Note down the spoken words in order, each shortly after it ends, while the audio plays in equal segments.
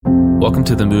Welcome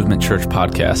to the Movement Church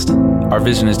podcast. Our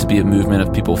vision is to be a movement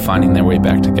of people finding their way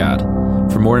back to God.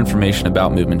 For more information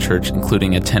about Movement Church,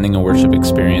 including attending a worship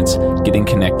experience, getting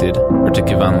connected, or to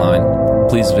give online,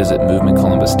 please visit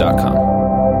movementcolumbus.com.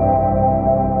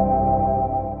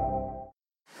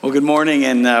 Well, good morning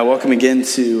and welcome again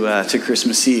to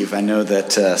Christmas Eve. I know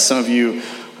that some of you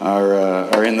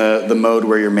are in the mode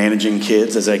where you're managing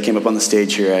kids. As I came up on the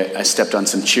stage here, I stepped on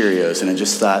some Cheerios, and I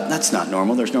just thought, that's not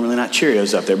normal. There's normally not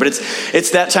Cheerios up there. But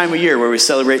it's that time of year where we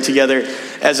celebrate together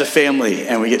as a family,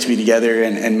 and we get to be together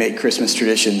and make Christmas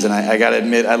traditions. And I got to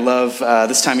admit, I love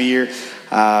this time of year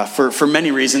for many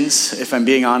reasons. If I'm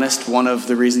being honest, one of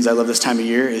the reasons I love this time of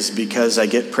year is because I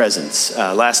get presents.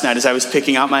 Last night, as I was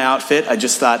picking out my outfit, I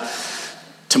just thought,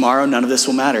 tomorrow, none of this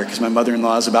will matter because my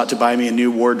mother-in-law is about to buy me a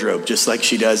new wardrobe, just like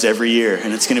she does every year,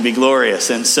 and it's going to be glorious.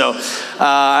 And so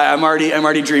I'm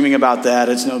already dreaming about that.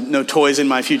 It's no toys in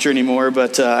my future anymore,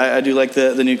 but I do like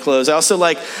the new clothes. I also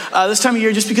like this time of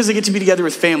year just because I get to be together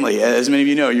with family. As many of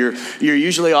you know, you're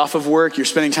usually off of work, you're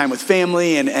spending time with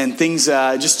family, and things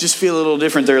just feel a little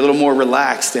different. They're a little more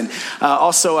relaxed. And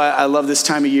also, I love this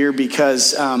time of year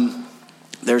because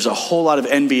there's a whole lot of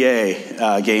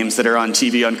NBA games that are on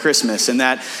TV on Christmas, and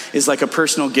that is like a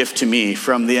personal gift to me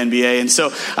from the NBA. And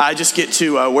so I just get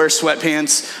to wear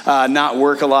sweatpants, not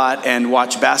work a lot, and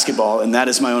watch basketball, and that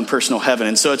is my own personal heaven.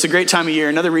 And so it's a great time of year.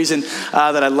 Another reason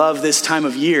that I love this time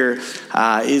of year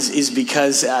is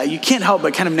because you can't help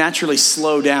but kind of naturally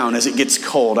slow down as it gets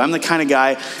cold. I'm the kind of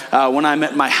guy, when I'm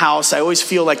at my house, I always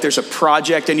feel like there's a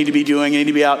project I need to be doing. I need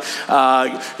to be out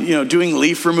doing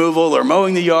leaf removal or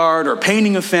mowing the yard or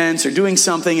painting a fence or doing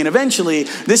something, and eventually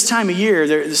this time of year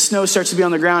the snow starts to be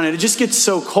on the ground and it just gets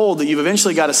so cold that you've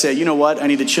eventually got to say, you know what, I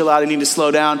need to chill out, I need to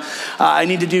slow down, I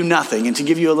need to do nothing. And to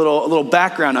give you a little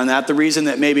background on that, the reason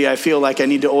that maybe I feel like I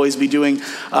need to always be doing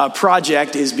a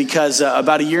project is because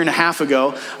about a year and a half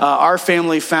ago our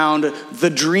family found the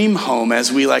dream home,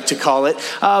 as we like to call it,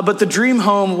 but the dream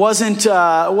home wasn't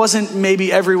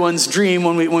maybe everyone's dream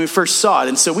when we first saw it.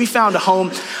 And so we found a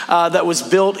home that was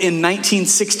built in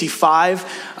 1965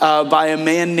 by a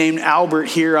man named Albert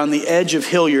here on the edge of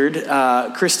Hilliard.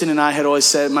 Kristen and I had always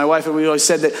said, my wife and we always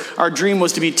said that our dream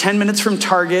was to be 10 minutes from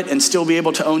Target and still be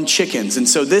able to own chickens. And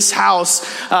so this house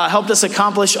helped us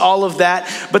accomplish all of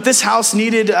that. But this house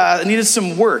needed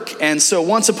some work. And so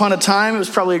once upon a time, it was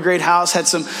probably a great house, had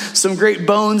some great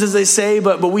bones, as they say.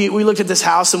 But we looked at this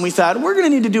house and we thought, we're going to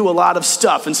need to do a lot of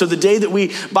stuff. And so the day that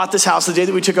we bought this house, the day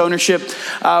that we took ownership,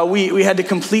 we had to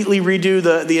completely redo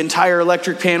the entire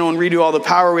electric panel and redo all the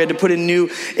power. We had to put in new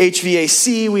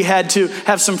HVAC. We had to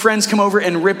have some friends come over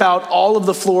and rip out all of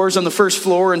the floors on the first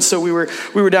floor. And so we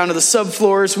were down to the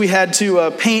subfloors. We had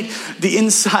to paint the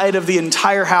inside of the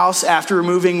entire house after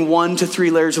removing 1 to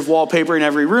 3 layers of wallpaper in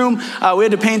every room. We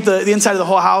had to paint the inside of the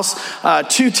whole house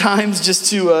 2 times just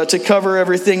to cover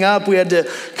everything up. We had to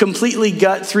completely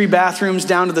gut 3 bathrooms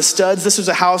down to the studs. This was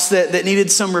a house that needed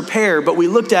some repair, but we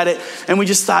looked at it and we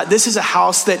just thought, this is a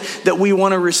house that we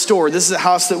want to restore. This is a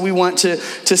house that we want to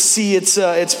see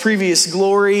its previous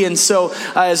glory. And so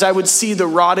as I would see the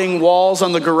rotting walls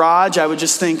on the garage, I would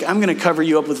just think, I'm going to cover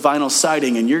you up with vinyl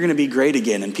siding and you're going to be great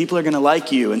again and people are going to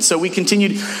like you. And so we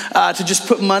continued to just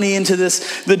put money into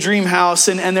the dream house.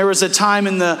 And there was a time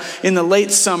in the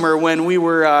late summer when we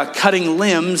were cutting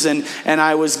limbs and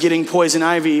I was getting poison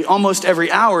ivy almost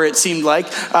every hour, it seemed like,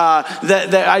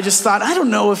 that I just thought, I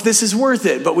don't know if this is worth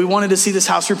it. But we wanted to see this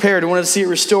house repaired. We wanted to see it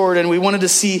restored. And we wanted to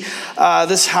see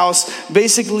this house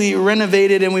basically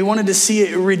renovated, and we wanted to see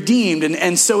it redeemed.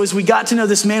 And so as we got to know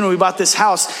this man when we bought this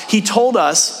house, he told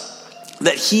us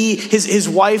that his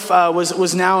wife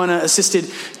was now in an assisted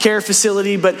care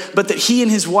facility, but that he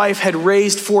and his wife had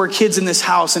raised 4 kids in this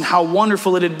house, and how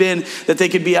wonderful it had been that they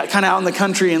could be kind of out in the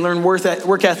country and learn work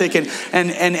ethic,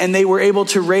 and they were able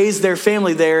to raise their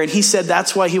family there. And he said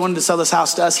that's why he wanted to sell this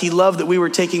house to us. He loved that we were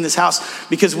taking this house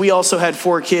because we also had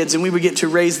 4 kids, and we would get to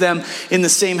raise them in the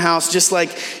same house just like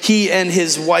he and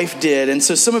his wife did. And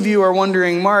so some of you are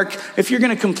wondering, Mark, if you're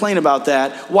going to complain about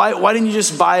that, why didn't you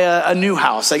just buy a new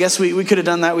house? I guess we could have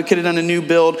done that. We could have done a new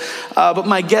build. But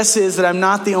my guess is that I'm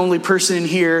not the only person in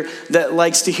here that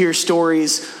likes to hear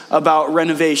stories about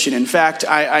renovation. In fact,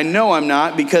 I know I'm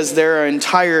not, because there are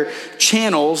entire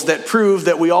channels that prove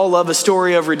that we all love a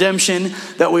story of redemption,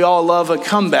 that we all love a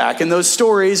comeback. And those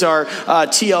stories are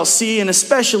TLC and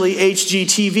especially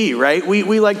HGTV, right?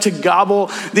 We like to gobble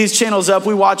these channels up.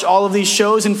 We watch all of these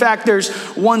shows. In fact, there's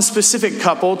one specific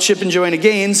couple, Chip and Joanna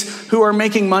Gaines, who are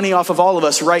making money off of all of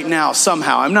us right now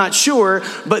somehow. I'm not sure,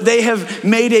 but they have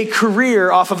made a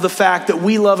career off of the fact that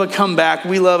we love a comeback.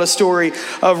 We love a story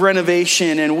of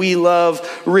renovation, and we love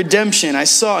redemption. I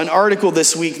saw an article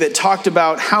this week that talked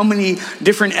about how many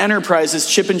different enterprises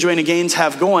Chip and Joanna Gaines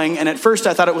have going, and at first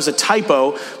I thought it was a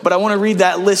typo, but I want to read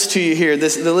that list to you here.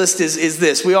 The list is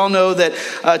this. We all know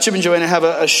that Chip and Joanna have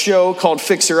a show called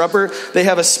Fixer Upper. They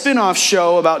have a spin-off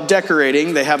show about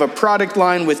decorating. They have a product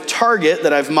line with Target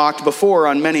that I've mocked before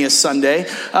on many a Sunday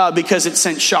because it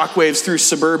sent shockwaves through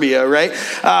suburbia, right?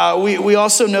 We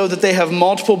also know that they have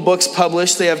multiple books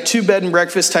published. They have 2 bed and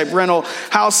breakfast type rental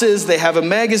houses. They have a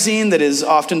magazine that is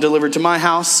often delivered to my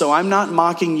house, so I'm not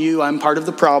mocking you. I'm part of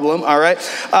the problem, all right?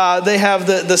 They have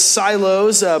the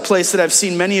Silos, a place that I've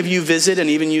seen many of you visit and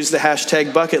even use the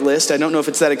hashtag bucket list. I don't know if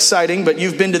it's that exciting, but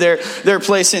you've been to their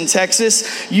place in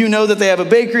Texas. You know that they have a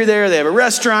bakery there. They have a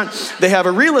restaurant. They have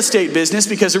a real estate business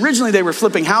because originally they were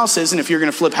flipping houses, and if you're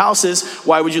going to flip houses,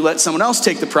 why would you let someone else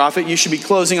take the profit? You should be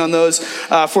closing on those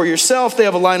for yourself. They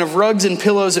have a line of rugs and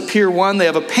pillows at Pier 1. They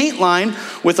have a paint line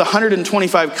with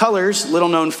 125 colors. Little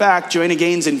known fact, Joanna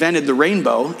Gaines invented the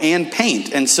rainbow and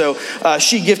paint, and so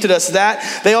she gifted us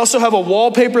that. They also have a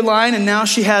wallpaper line, and now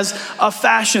she has a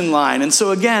fashion line. And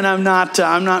so again, I'm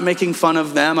not making fun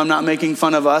of them. I'm not making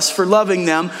fun of us for loving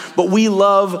them, but we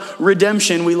love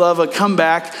redemption. We love a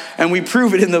comeback, and we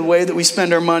prove it in the way that we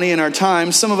spend our money and our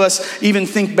time. Some of us even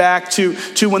think back to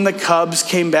when the Cubs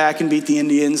came back and beat the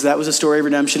Indians. That was a story of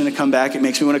redemption and a comeback. It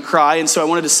makes me want to cry. And so I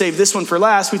wanted to save this one for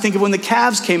last. We think of when the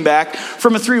Cavs came back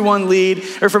from a 3-1 lead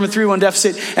or from a 3-1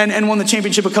 deficit and won the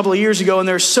championship a couple of years ago. And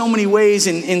there are so many ways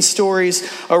in stories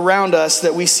around us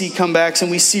that we see comebacks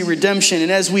and we see redemption.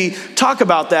 And as we talk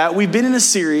about that, we've been in a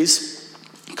series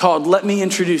called Let Me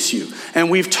Introduce You. And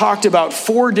we've talked about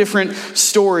 4 different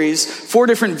stories, 4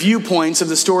 different viewpoints of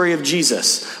the story of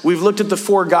Jesus. We've looked at the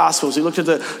 4 Gospels. We looked at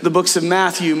the books of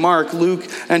Matthew, Mark, Luke,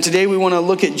 and today we want to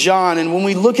look at John. And when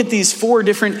we look at these 4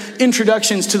 different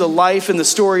introductions to the life and the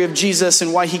story of Jesus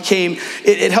and why he came,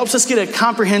 it helps us get a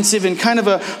comprehensive and kind of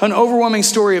an overwhelming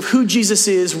story of who Jesus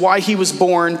is, why he was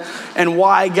born, and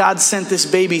why God sent this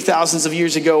baby thousands of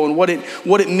years ago and what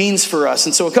it means for us.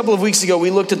 And so a couple of weeks ago,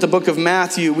 we looked at the book of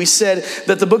Matthew. We said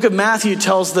that the book of Matthew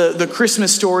tells the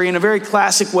Christmas story in a very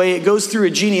classic way. It goes through a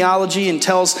genealogy and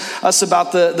tells us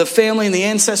about the family and the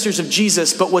ancestors of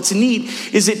Jesus. But what's neat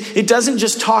is it doesn't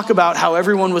just talk about how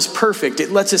everyone was perfect.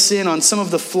 It lets us in on some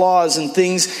of the flaws and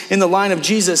things in the line of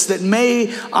Jesus that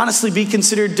may honestly be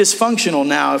considered dysfunctional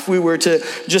now if we were to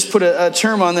just put a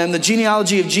term on them. The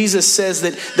genealogy of Jesus says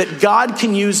that God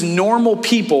can use normal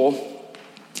people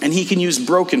and he can use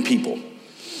broken people.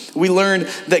 We learned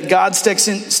that God steps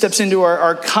into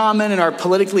our common and our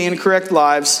politically incorrect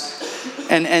lives,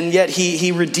 and yet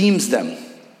he redeems them.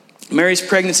 Mary's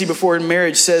pregnancy before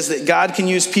marriage says that God can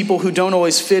use people who don't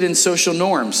always fit in social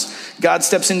norms. God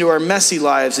steps into our messy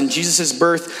lives, and Jesus'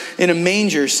 birth in a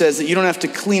manger says that you don't have to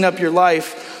clean up your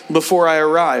life before I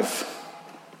arrive.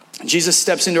 Jesus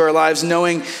steps into our lives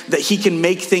knowing that he can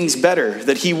make things better,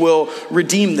 that he will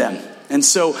redeem them. And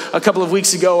so a couple of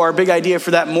weeks ago, our big idea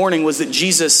for that morning was that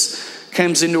Jesus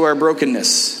comes into our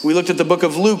brokenness. We looked at the book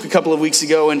of Luke a couple of weeks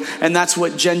ago, and that's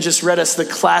what Jen just read us, the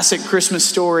classic Christmas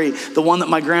story, the one that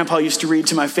my grandpa used to read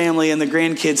to my family and the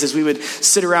grandkids as we would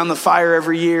sit around the fire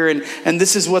every year. And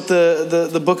this is what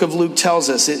the book of Luke tells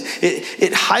us.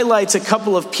 It highlights a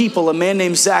couple of people, a man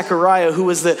named Zachariah, who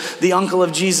was the uncle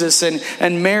of Jesus,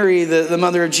 and Mary, the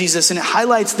mother of Jesus. And it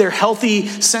highlights their healthy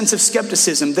sense of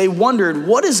skepticism. They wondered,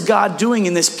 what is God doing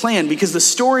in this plan? Because the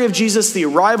story of Jesus, the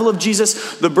arrival of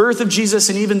Jesus, the birth of Jesus,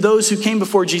 and even those who came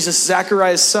before Jesus,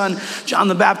 Zachariah's son, John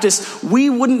the Baptist,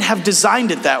 we wouldn't have designed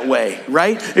it that way,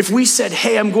 right? If we said,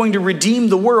 hey, I'm going to redeem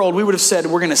the world, we would have said,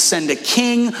 we're going to send a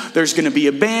king, there's going to be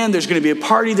a band, there's going to be a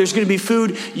party, there's going to be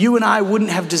food. You and I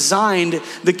wouldn't have designed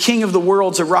the king of the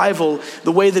world's arrival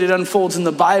the way that it unfolds in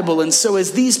the Bible. And so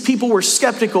as these people were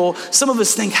skeptical, some of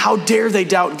us think, how dare they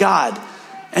doubt God?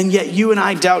 And yet you and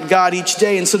I doubt God each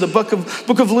day. And so the book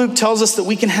of Luke tells us that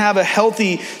we can have a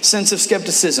healthy sense of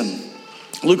skepticism.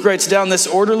 Luke writes down this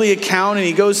orderly account, and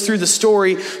he goes through the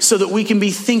story so that we can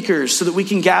be thinkers, so that we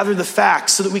can gather the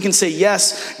facts, so that we can say,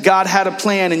 yes, God had a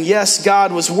plan, and yes,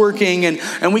 God was working,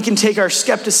 and we can take our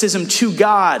skepticism to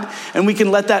God, and we can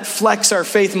let that flex our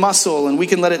faith muscle, and we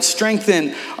can let it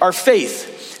strengthen our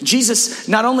faith. Jesus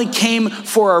not only came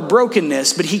for our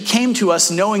brokenness, but he came to us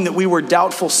knowing that we were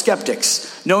doubtful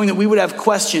skeptics, knowing that we would have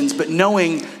questions, but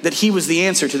knowing that he was the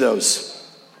answer to those.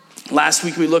 Last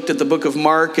week we looked at the book of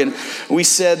Mark, and we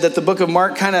said that the book of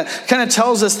Mark kind of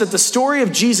tells us that the story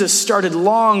of Jesus started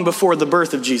long before the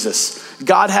birth of Jesus.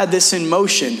 God had this in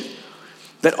motion.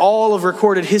 That all of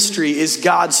recorded history is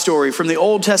God's story. From the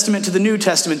Old Testament to the New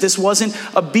Testament, this wasn't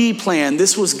a B plan.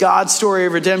 This was God's story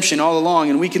of redemption all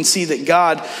along. And we can see that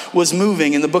God was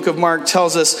moving. And the book of Mark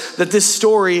tells us that this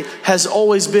story has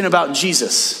always been about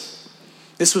Jesus.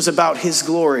 This was about his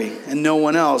glory and no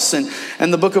one else.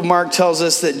 And the book of Mark tells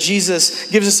us that Jesus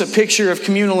gives us a picture of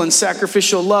communal and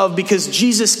sacrificial love because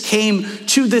Jesus came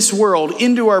to this world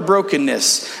into our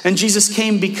brokenness. And Jesus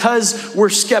came because we're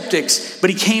skeptics,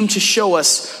 but he came to show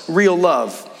us real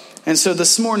love. And so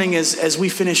this morning, as we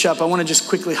finish up, I want to just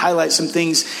quickly highlight some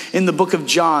things in the book of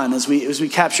John as we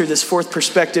capture this fourth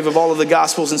perspective of all of the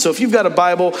Gospels. And so if you've got a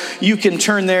Bible, you can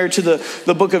turn there to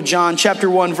the book of John,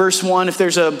 chapter 1, verse 1. If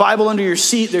there's a Bible under your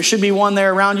seat, there should be one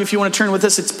there around you. If you want to turn with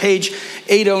us, it's page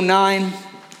 809.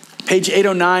 Page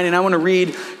 809, and I want to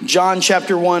read John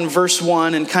chapter 1, verse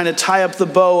 1, and kind of tie up the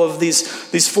bow of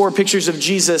these four pictures of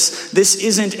Jesus. This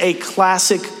isn't a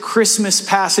classic Christmas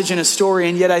passage in a story,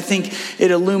 and yet I think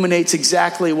it illuminates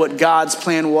exactly what God's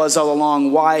plan was all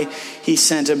along, why he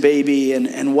sent a baby,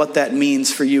 and what that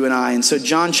means for you and I. And so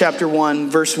John chapter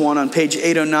 1, verse 1 on page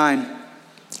 809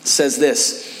 says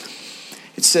this.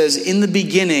 It says, "In the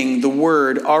beginning, the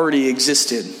Word already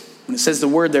existed." When it says the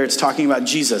word there, it's talking about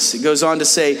Jesus. It goes on to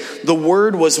say, "The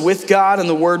Word was with God, and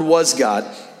the Word was God.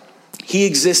 He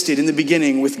existed in the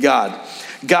beginning with God.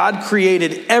 God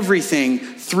created everything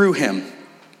through him,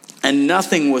 and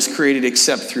nothing was created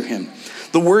except through him.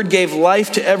 The Word gave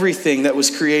life to everything that was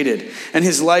created, and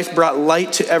his life brought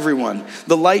light to everyone.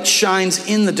 The light shines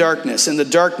in the darkness, and the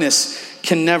darkness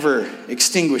can never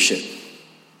extinguish it."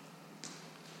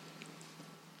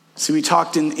 See, we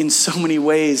talked in so many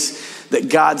ways that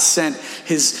God sent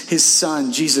his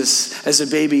son, Jesus, as a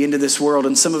baby into this world.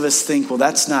 And some of us think, well,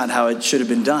 that's not how it should have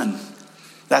been done.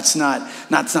 That's not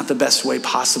the best way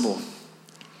possible.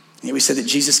 And yet we said that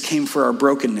Jesus came for our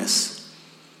brokenness.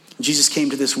 Jesus came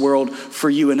to this world for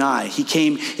you and I. He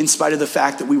came in spite of the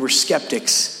fact that we were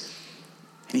skeptics.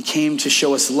 And he came to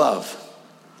show us love.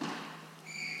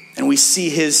 And we see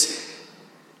his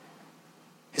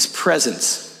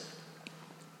presence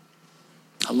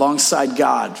alongside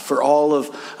God for all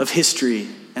of history,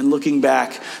 and looking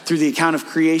back through the account of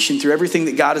creation, through everything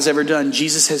that God has ever done.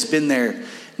 Jesus has been there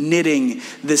knitting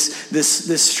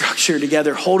this structure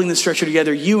together, holding the structure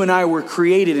together. You and I were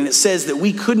created, and it says that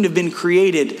we couldn't have been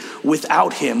created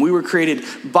without him. We were created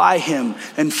by him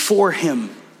and for him,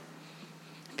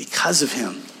 because of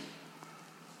him.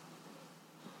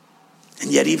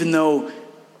 And yet, even though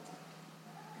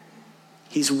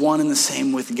he's one and the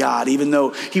same with God, even though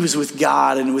he was with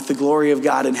God and with the glory of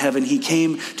God in heaven, he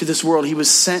came to this world. He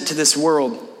was sent to this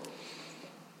world.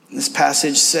 And this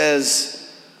passage says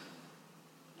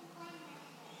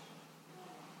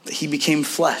that he became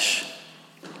flesh.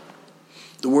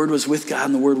 The Word was with God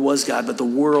and the Word was God, but the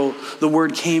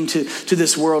Word came to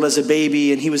this world as a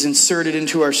baby, and he was inserted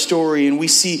into our story, and we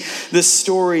see this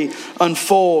story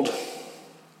unfold.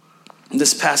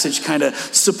 This passage kind of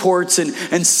supports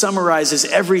and summarizes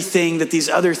everything that these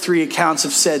other three accounts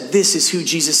have said. This is who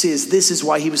Jesus is. This is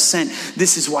why he was sent.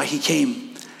 This is why he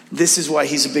came. This is why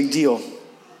he's a big deal.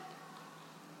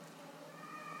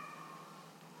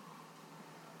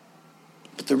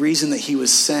 But the reason that he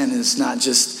was sent is not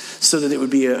just so that it would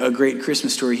be a great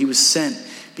Christmas story. He was sent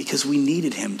because we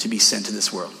needed him to be sent to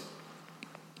this world.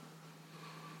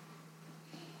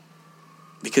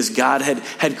 Because God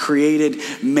had created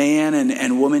man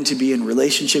and woman to be in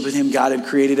relationship with him. God had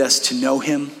created us to know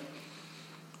him.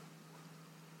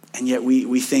 And yet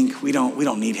we think we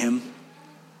don't need him.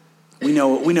 We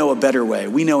know a better way.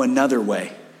 We know another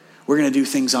way. We're going to do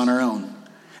things on our own.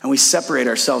 And we separate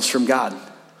ourselves from God.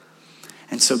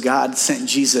 And so God sent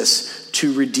Jesus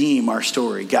to redeem our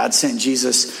story. God sent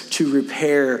Jesus to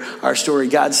repair our story.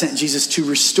 God sent Jesus to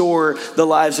restore the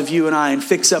lives of you and I and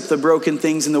fix up the broken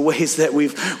things in the ways that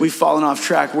we've fallen off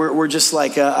track. We're just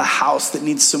like a house that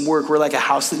needs some work. We're like a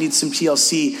house that needs some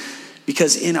TLC,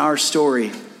 because in our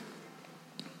story,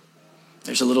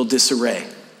 there's a little disarray.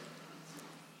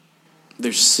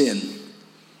 There's sin.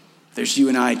 There's you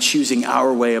and I choosing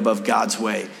our way above God's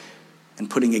way, and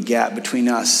putting a gap between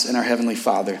us and our Heavenly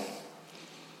Father.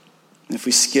 And if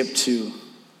we skip to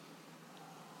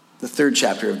the 3rd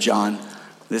chapter of John,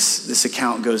 this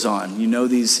account goes on. You know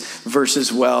these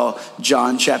verses well.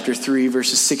 John chapter 3,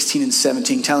 verses 16 and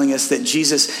 17, telling us that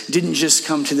Jesus didn't just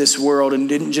come to this world and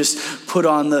didn't just put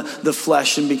on the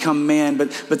flesh and become man,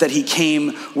 but that he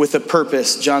came with a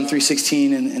purpose. John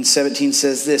 3:16 and 17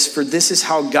 says this: "For this is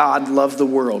how God loved the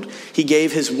world. He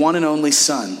gave his one and only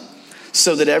Son,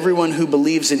 so that everyone who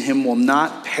believes in him will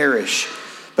not perish,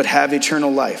 but have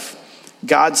eternal life.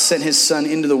 God sent his Son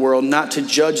into the world not to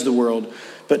judge the world,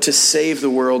 but to save the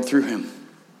world through him.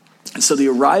 And so the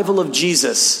arrival of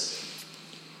Jesus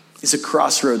is a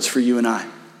crossroads for you and I.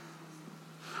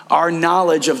 Our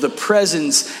knowledge of the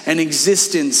presence and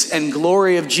existence and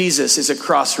glory of Jesus is a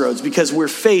crossroads because we're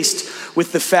faced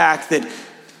with the fact that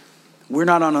we're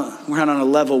not on a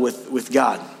level with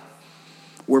God.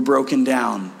 We're broken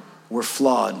down. We're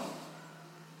flawed.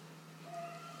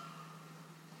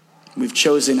 We've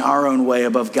chosen our own way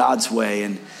above God's way,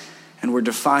 and we're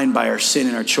defined by our sin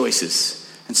and our choices.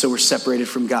 And so we're separated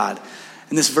from God.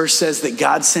 And this verse says that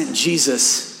God sent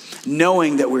Jesus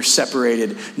knowing that we're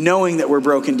separated, knowing that we're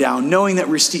broken down, knowing that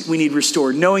we need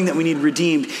restored, knowing that we need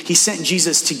redeemed. He sent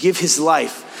Jesus to give his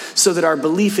life so that our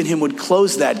belief in him would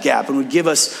close that gap and would give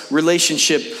us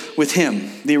relationship with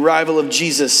him. The arrival of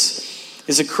Jesus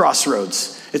is a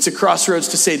crossroads. It's a crossroads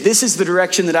to say, this is the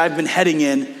direction that I've been heading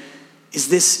in. Is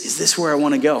this where I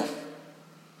want to go?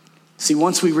 See,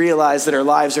 once we realize that our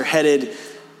lives are headed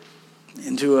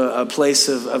into a place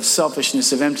of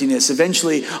selfishness, of emptiness,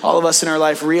 eventually all of us in our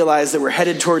life realize that we're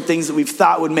headed toward things that we've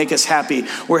thought would make us happy.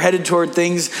 We're headed toward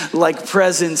things like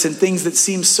presents and things that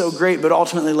seem so great but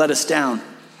ultimately let us down.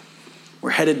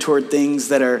 We're headed toward things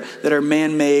that are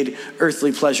man-made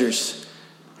earthly pleasures.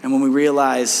 And when we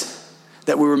realize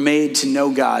that we were made to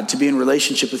know God, to be in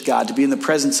relationship with God, to be in the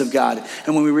presence of God.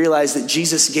 And when we realize that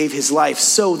Jesus gave his life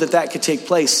so that could take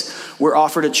place, we're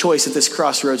offered a choice at this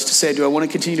crossroads to say, do I want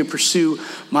to continue to pursue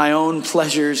my own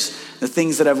pleasures, the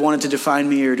things that I've wanted to define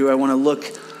me, or do I want to look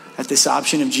at this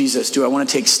option of Jesus? Do I want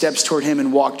to take steps toward him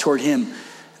and walk toward him?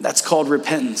 And that's called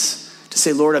repentance. To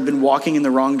say, Lord, I've been walking in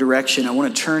the wrong direction. I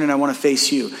want to turn and I want to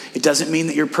face you. It doesn't mean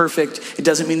that you're perfect. It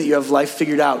doesn't mean that you have life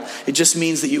figured out. It just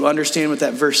means that you understand what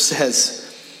that verse says.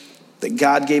 That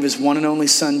God gave his one and only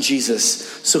son, Jesus,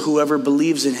 so whoever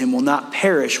believes in him will not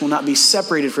perish, will not be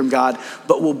separated from God,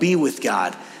 but will be with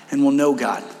God and will know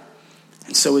God.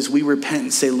 And so as we repent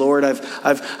and say, Lord,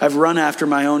 I've run after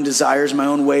my own desires, my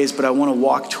own ways, but I want to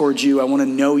walk towards you. I want to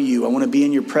know you. I want to be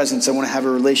in your presence. I want to have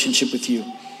a relationship with you.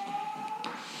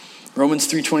 Romans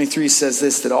 3:23 says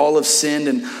this, that all have sinned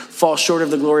and fall short of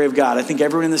the glory of God. I think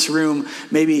everyone in this room,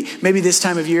 maybe this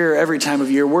time of year or every time of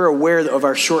year, we're aware of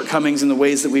our shortcomings and the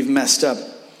ways that we've messed up.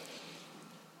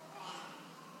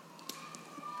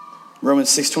 Romans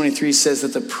 6:23 says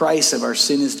that the price of our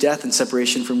sin is death and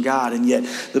separation from God. And yet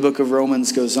the book of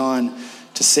Romans goes on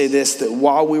to say this, that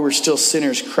while we were still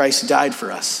sinners, Christ died for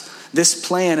us. This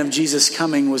plan of Jesus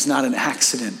coming was not an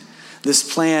accident.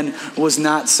 This plan was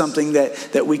not something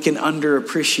that we can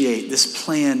underappreciate. This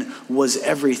plan was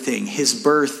everything. His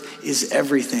birth is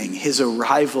everything. His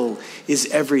arrival is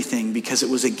everything because it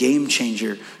was a game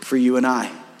changer for you and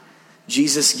I.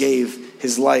 Jesus gave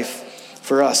his life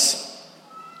for us.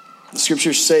 The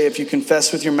scriptures say if you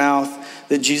confess with your mouth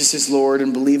that Jesus is Lord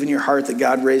and believe in your heart that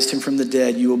God raised him from the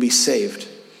dead, you will be saved.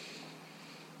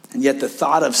 And yet the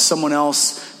thought of someone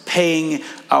else paying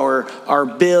our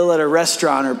bill at a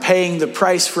restaurant or paying the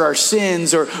price for our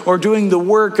sins or doing the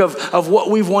work of what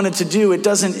we've wanted to do, it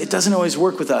doesn't always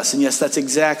work with us. And yes, that's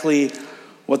exactly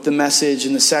what the message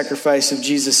and the sacrifice of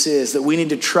Jesus is, that we need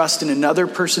to trust in another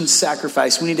person's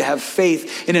sacrifice. We need to have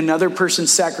faith in another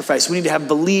person's sacrifice. We need to have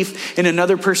belief in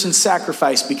another person's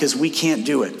sacrifice because we can't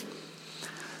do it.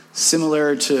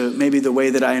 Similar to maybe the way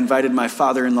that I invited my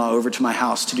father-in-law over to my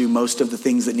house to do most of the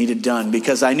things that needed done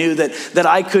because I knew that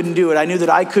I couldn't do it. I knew that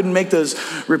I couldn't make those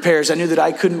repairs. I knew that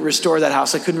I couldn't restore that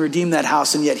house. I couldn't redeem that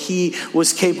house, and yet he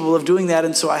was capable of doing that,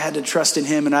 and so I had to trust in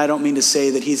him. And I don't mean to say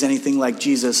that he's anything like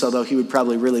Jesus, although he would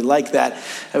probably really like that.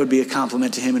 That would be a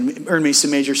compliment to him and earn me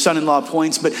some major son-in-law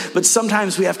points. But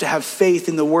sometimes we have to have faith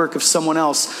in the work of someone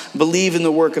else, believe in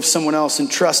the work of someone else, and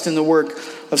trust in the work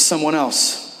of someone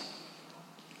else.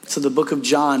 So the book of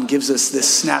John gives us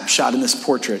this snapshot in this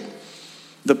portrait.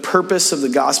 The purpose of the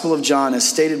Gospel of John, as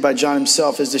stated by John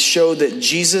himself, is to show that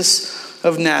Jesus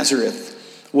of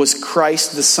Nazareth was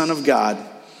Christ, the Son of God,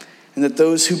 and that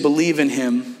those who believe in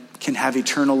him can have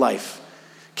eternal life,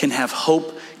 can have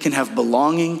hope, can have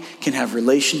belonging, can have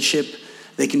relationship.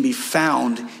 They can be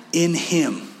found in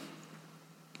him.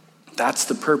 That's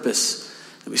the purpose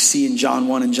that we see in John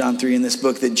 1 and John 3 in this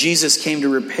book, that Jesus came to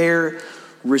repair,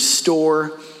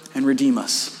 restore, and redeem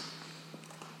us.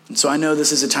 And so I know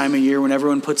this is a time of year when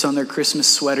everyone puts on their Christmas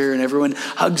sweater and everyone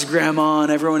hugs grandma and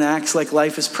everyone acts like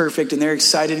life is perfect and they're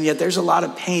excited, and yet there's a lot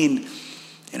of pain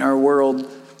in our world,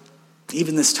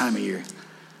 even this time of year.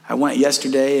 I went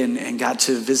yesterday and got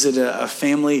to visit a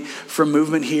family from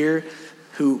Movement here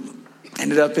who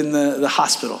ended up in the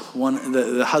hospital.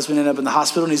 The husband ended up in the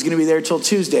hospital, and he's going to be there till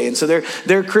Tuesday. And so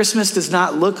their Christmas does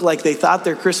not look like they thought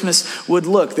their Christmas would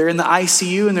look. They're in the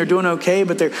ICU, and they're doing okay,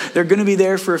 but they're going to be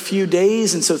there for a few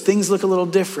days, and so things look a little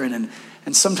different.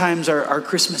 And sometimes our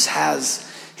Christmas has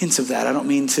hints of that. I don't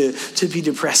mean to be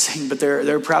depressing, but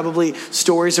there are probably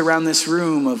stories around this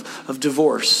room of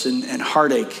divorce and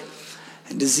heartache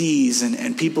and disease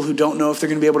and people who don't know if they're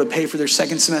going to be able to pay for their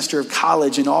second semester of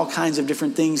college and all kinds of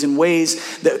different things and ways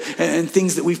and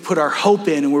things that we've put our hope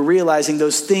in, and we're realizing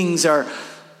those things are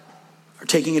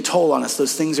taking a toll on us.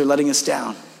 Those things are letting us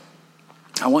down.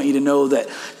 I want you to know that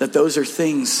those are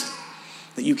things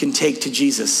that you can take to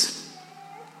Jesus.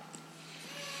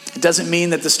 It doesn't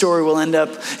mean that the story will end up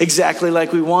exactly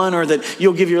like we want, or that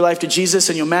you'll give your life to Jesus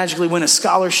and you'll magically win a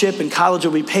scholarship and college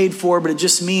will be paid for, but it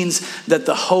just means that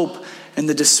the hope and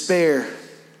the despair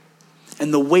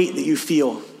and the weight that you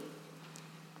feel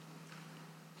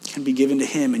can be given to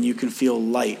him, and you can feel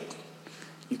light.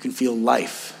 You can feel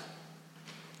life.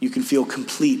 You can feel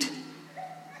complete,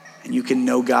 and you can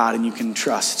know God, and you can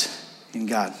trust in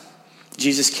God.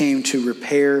 Jesus came to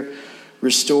repair,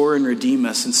 restore, and redeem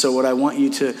us. And so what I want you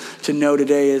to know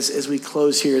today is, as we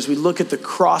close here, as we look at the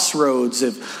crossroads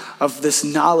of this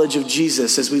knowledge of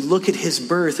Jesus, as we look at his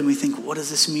birth and we think, what does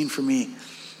this mean for me?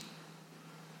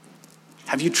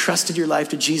 Have you trusted your life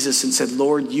to Jesus and said,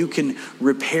 Lord, you can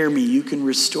repair me, you can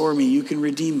restore me, you can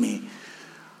redeem me?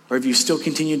 Or have you still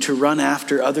continued to run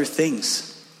after other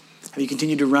things? Have you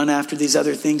continued to run after these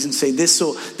other things and say, this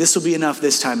will be enough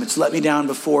this time. It's let me down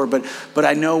before, but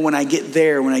I know when I get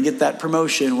there, when I get that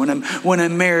promotion, when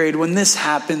I'm married, when this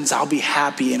happens, I'll be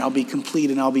happy and I'll be complete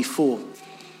and I'll be full.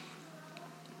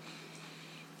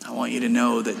 I want you to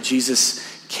know that Jesus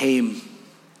came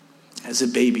as a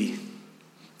baby,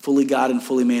 fully God and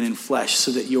fully man in flesh,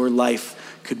 so that your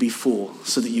life could be full,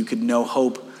 so that you could know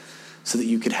hope, so that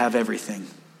you could have everything.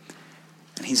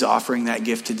 And he's offering that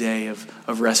gift today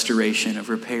of restoration, of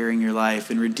repairing your life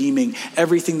and redeeming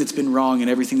everything that's been wrong and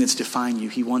everything that's defined you.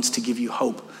 He wants to give you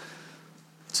hope.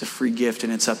 It's a free gift,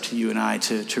 and it's up to you and I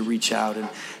to reach out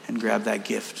and grab that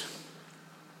gift,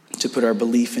 to put our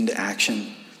belief into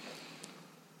action.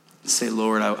 Say,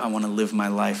 Lord, I want to live my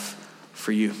life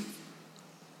for you.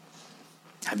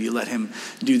 Have you let him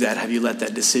do that? Have you let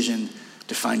that decision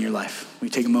define your life? Will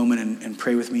you take a moment and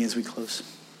pray with me as we close?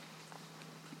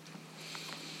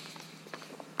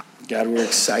 God, we're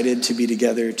excited to be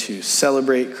together to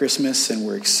celebrate Christmas, and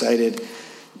we're excited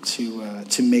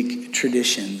to make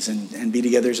traditions and be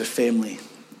together as a family.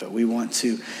 But we want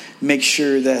to make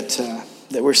sure that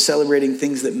we're celebrating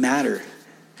things that matter.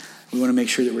 We want to make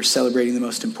sure that we're celebrating the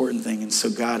most important thing. And so,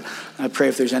 God, I pray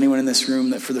if there's anyone in this room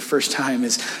that for the first time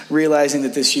is realizing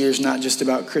that this year is not just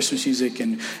about Christmas music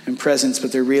and presents,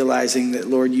 but they're realizing that,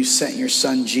 Lord, you sent your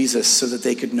son Jesus so that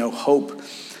they could know hope,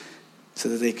 so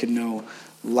that they could know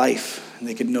life, and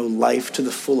they could know life to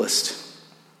the fullest.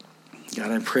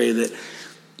 God, I pray that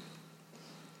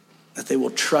they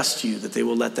will trust you, that they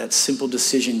will let that simple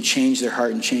decision change their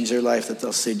heart and change their life, that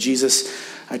they'll say, Jesus,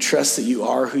 I trust that you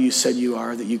are who you said you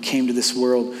are, that you came to this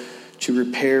world to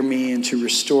repair me and to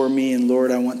restore me, and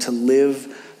Lord, I want to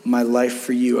live my life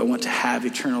for you. I want to have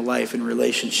eternal life and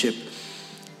relationship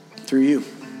through you.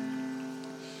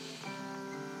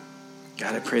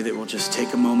 God, I pray that we'll just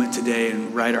take a moment today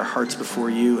and write our hearts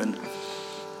before you and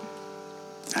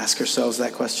ask ourselves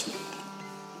that question.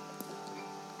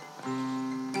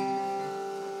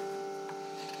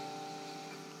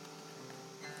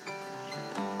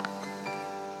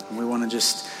 And we want to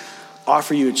just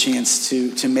offer you a chance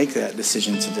to make that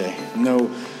decision today.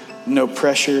 No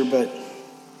pressure, but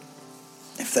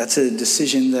if that's a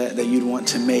decision that you'd want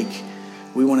to make,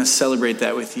 we want to celebrate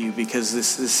that with you, because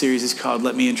this series is called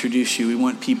Let Me Introduce You. We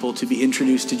want people to be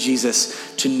introduced to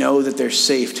Jesus, to know that they're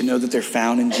safe, to know that they're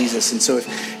found in Jesus. And so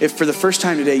if for the first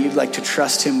time today you'd like to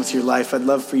trust him with your life, I'd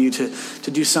love for you to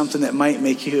do something that might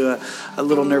make you a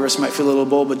little nervous, might feel a little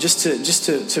bold, but just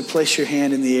to place your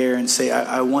hand in the air and say,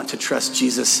 I want to trust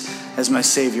Jesus as my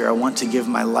Savior. I want to give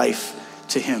my life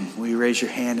to him. Will you raise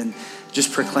your hand and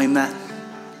just proclaim that?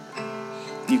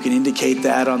 You can indicate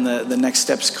that on the Next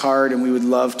Steps card, and we would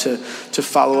love to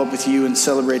follow up with you and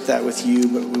celebrate that with you.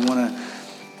 But we want to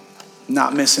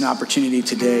not miss an opportunity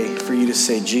today for you to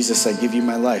say, Jesus, I give you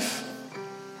my life.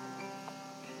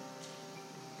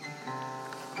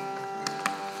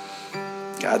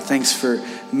 God, thanks for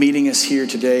meeting us here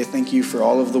today. Thank you for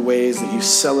all of the ways that you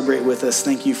celebrate with us.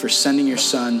 Thank you for sending your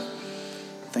son.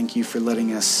 Thank you for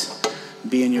letting us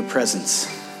be in your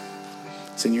presence.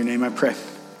 It's in your name I pray.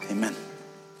 Amen.